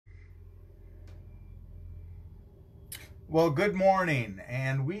Well, good morning,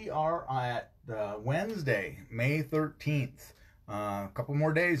 and we are at Wednesday, May 13th. A couple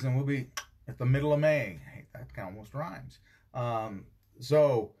more days, and we'll be at the middle of May. Hey, that kind of almost rhymes.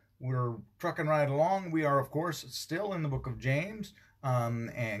 So we're trucking right along. We are, of course, still in the book of James.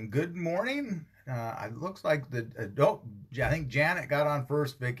 And good morning. It looks like I think Janet got on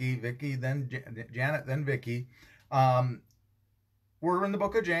first. Vicky, then Janet, then Vicky. We're in the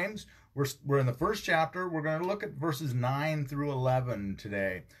book of James. We're in the first chapter. We're going to look at verses 9 through 11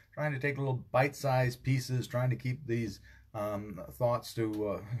 today, trying to take little bite-sized pieces, trying to keep these thoughts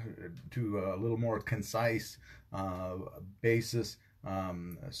to a little more concise basis,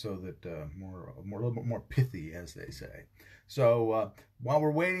 so that a little bit more pithy, as they say. So while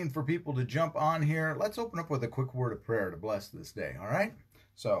we're waiting for people to jump on here, let's open up with a quick word of prayer to bless this day. All right.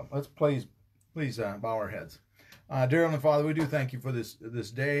 So let's please bow our heads. Dear Heavenly Father, we do thank you for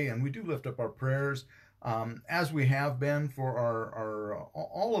this day, and we do lift up our prayers, as we have been for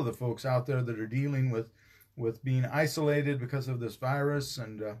all of the folks out there that are dealing with being isolated because of this virus.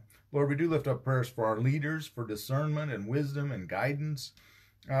 And Lord, we do lift up prayers for our leaders, for discernment and wisdom and guidance.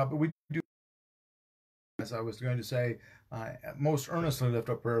 But we do, as I was going to say, most earnestly lift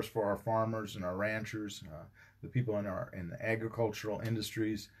up prayers for our farmers and our ranchers, the people in the agricultural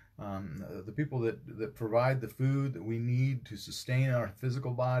industries. The people that provide the food that we need to sustain our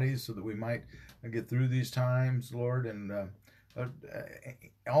physical bodies so that we might get through these times, Lord. And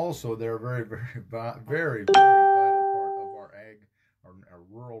also they're a very, very, very, very vital part of our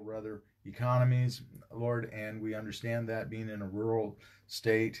rural, rather, economies, Lord. And we understand that, being in a rural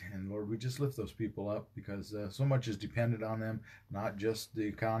state. And Lord, we just lift those people up because so much is dependent on them, not just the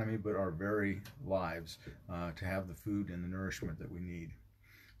economy, but our very lives, to have the food and the nourishment that we need.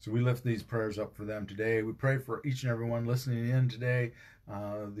 So we lift these prayers up for them today. We pray for each and every one listening in today,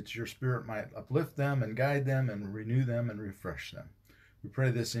 that your Spirit might uplift them and guide them and renew them and refresh them. We pray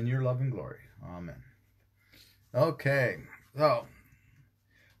this in your love and glory. Amen. Okay, so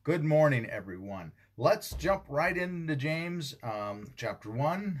good morning, everyone. Let's jump right into James, chapter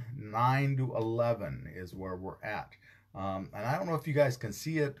 1, 9 to 11 is where we're at. And I don't know if you guys can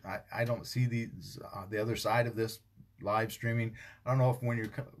see it. I don't see the other side of this live streaming. I don't know if when you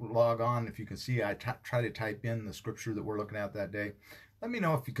log on, if you can see, I try to type in the scripture that we're looking at that day. Let me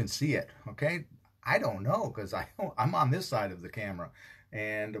know if you can see it, okay? I don't know, because I'm on this side of the camera,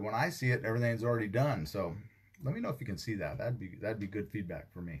 and when I see it, everything's already done. So let me know if you can see that. That'd be good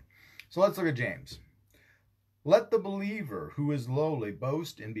feedback for me. So let's look at James. Let the believer who is lowly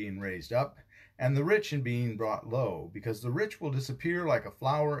boast in being raised up, and the rich in being brought low, because the rich will disappear like a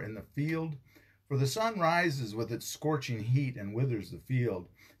flower in the field. For the sun rises with its scorching heat and withers the field.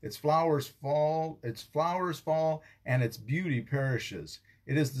 Its flowers fall, and its beauty perishes.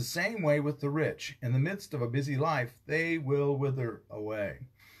 It is the same way with the rich. In the midst of a busy life, they will wither away.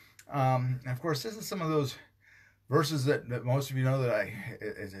 And of course, this is some of those verses that most of you know that I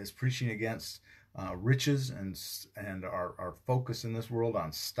is preaching against riches and our focus in this world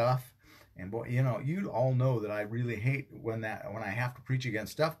on stuff. And boy, you all know that I really hate when I have to preach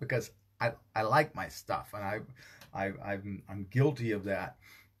against stuff, because I like my stuff, and I'm guilty of that.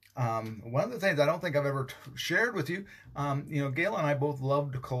 One of the things I don't think I've ever shared with you, Gail and I both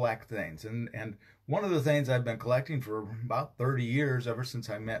love to collect things, and one of the things I've been collecting for about 30 years, ever since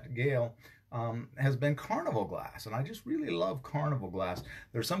I met Gail, has been carnival glass, and I just really love carnival glass.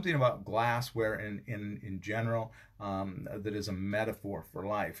 There's something about glassware in general that is a metaphor for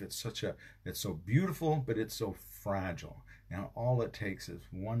life. It's so beautiful, but it's so fragile. Now, all it takes is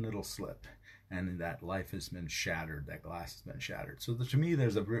one little slip, and that life has been shattered. That glass has been shattered. So to me,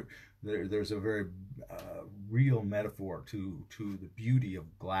 there's a very real metaphor to the beauty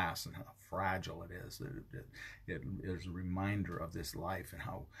of glass and how fragile it is. It is a reminder of this life and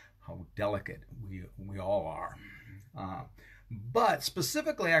how delicate we all are. But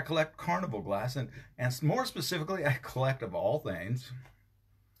specifically, I collect carnival glass, and more specifically, I collect, of all things,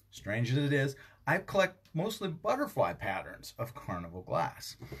 strange as it is, I collect mostly butterfly patterns of carnival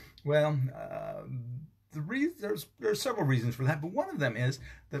glass. Well, there's several reasons for that, but one of them is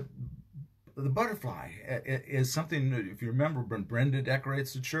that the butterfly is something that, if you remember, when Brenda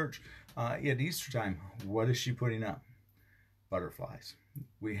decorates the church at Easter time, what is she putting up? Butterflies.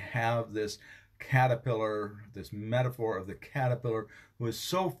 We have this caterpillar, this metaphor of the caterpillar who is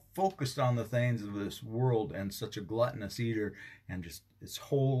so focused on the things of this world and such a gluttonous eater, and just its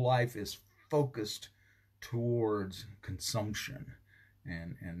whole life is focused towards consumption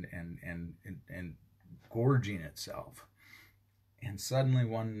and gorging itself. And suddenly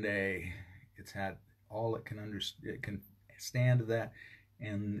one day it's had all it can stand to that,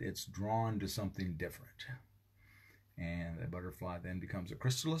 and it's drawn to something different. and the butterfly then becomes a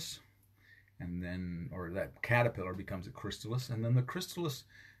chrysalis, and then, or that caterpillar becomes a chrysalis, and then the chrysalis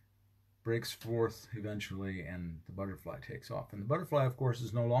breaks forth eventually, and the butterfly takes off. And the butterfly, of course,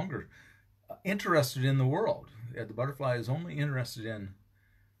 is no longer interested in the world. The butterfly is only interested in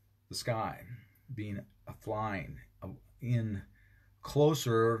the sky, being flying in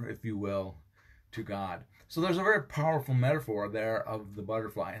closer, if you will, to God. So there's a very powerful metaphor there of the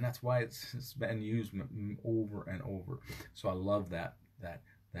butterfly, and that's why it's been used over and over. So I love that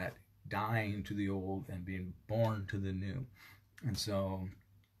dying to the old and being born to the new. And so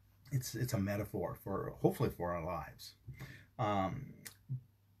it's a metaphor for, hopefully, for our lives.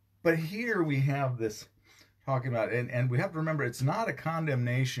 But here we have this talking about, and we have to remember, it's not a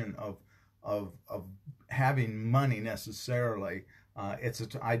condemnation of having money necessarily. It's an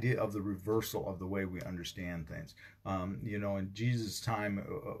idea of the reversal of the way we understand things. In Jesus' time,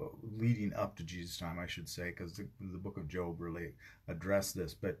 leading up to Jesus' time, I should say, because the book of Job really addressed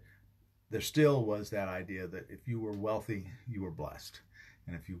this, but there still was that idea that if you were wealthy, you were blessed.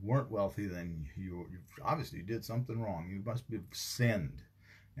 And if you weren't wealthy, then you obviously did something wrong. You must have sinned.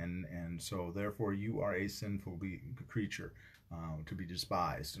 And so therefore you are a sinful creature to be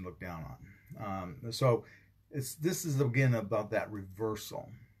despised and looked down on. So this is again about that reversal.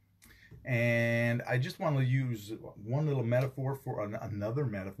 And I just want to use one little metaphor for another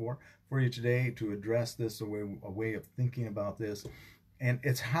metaphor for you today to address this, a way of thinking about this. And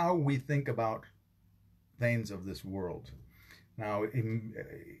it's how we think about things of this world. Now,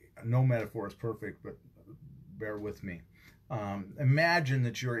 no metaphor is perfect, but bear with me. Imagine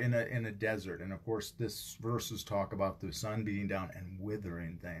that you're in a desert, and of course this verses talk about the sun beating down and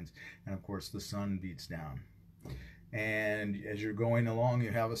withering things, and of course the sun beats down. And as you're going along,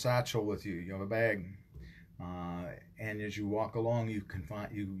 you have a satchel with you, you have a bag, and as you walk along,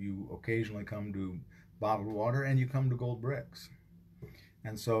 you occasionally come to bottled water, and you come to gold bricks.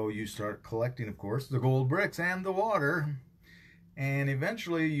 And so you start collecting, of course, the gold bricks and the water, and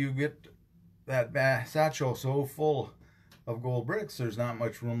eventually you get that satchel so full of gold bricks, there's not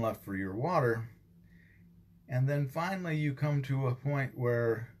much room left for your water. And then finally you come to a point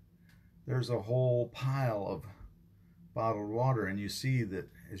where there's a whole pile of bottled water, and you see that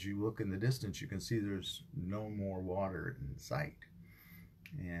as you look in the distance, you can see there's no more water in sight,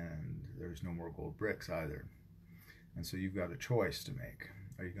 and there's no more gold bricks either. And so you've got a choice to make.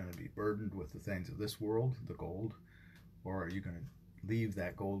 Are you going to be burdened with the things of this world, the gold, or are you going to leave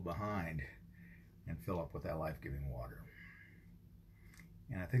that gold behind and fill up with that life-giving water?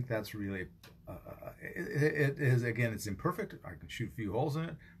 And I think that's really, it is, again, it's imperfect. I can shoot a few holes in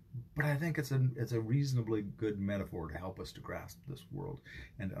it, but I think it's a reasonably good metaphor to help us to grasp this world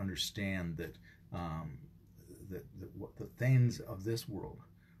and to understand that what the things of this world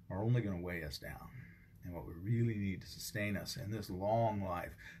are only going to weigh us down. And what we really need to sustain us in this long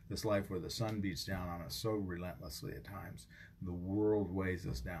life, this life where the sun beats down on us so relentlessly at times, the world weighs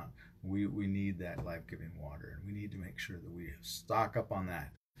us down. We need that life-giving water, and we need to make sure that we stock up on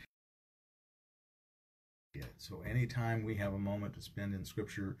that. So anytime we have a moment to spend in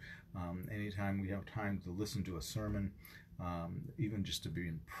Scripture, anytime we have time to listen to a sermon, even just to be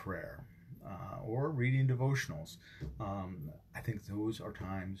in prayer, or reading devotionals, I think those are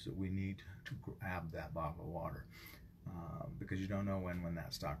times that we need to grab that bottle of water, because you don't know when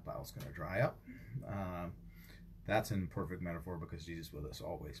that stockpile is going to dry up. That's an imperfect metaphor because Jesus is with us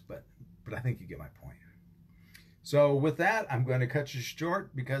always, but I think you get my point. So with that, I'm going to cut you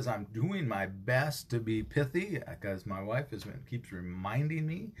short because I'm doing my best to be pithy, because my wife keeps reminding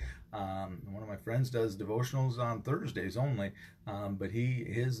me. One of my friends does devotionals on Thursdays only, but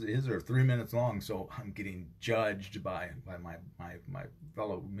his are 3 minutes long, so I'm getting judged by my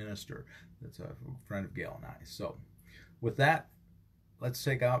fellow minister that's a friend of Gail and I. So with that,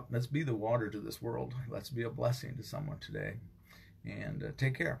 let's be the water to this world. Let's be a blessing to someone today, and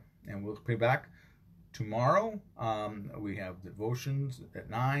take care. And we'll be back tomorrow. We have devotions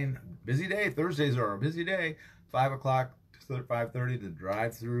at 9. Busy day. Thursdays are a busy day. 5 o'clock to 5:30 the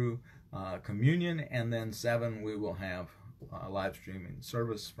drive-through communion, and then 7 we will have live streaming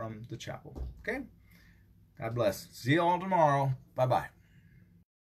service from the chapel. Okay. God bless. See you all tomorrow. Bye bye.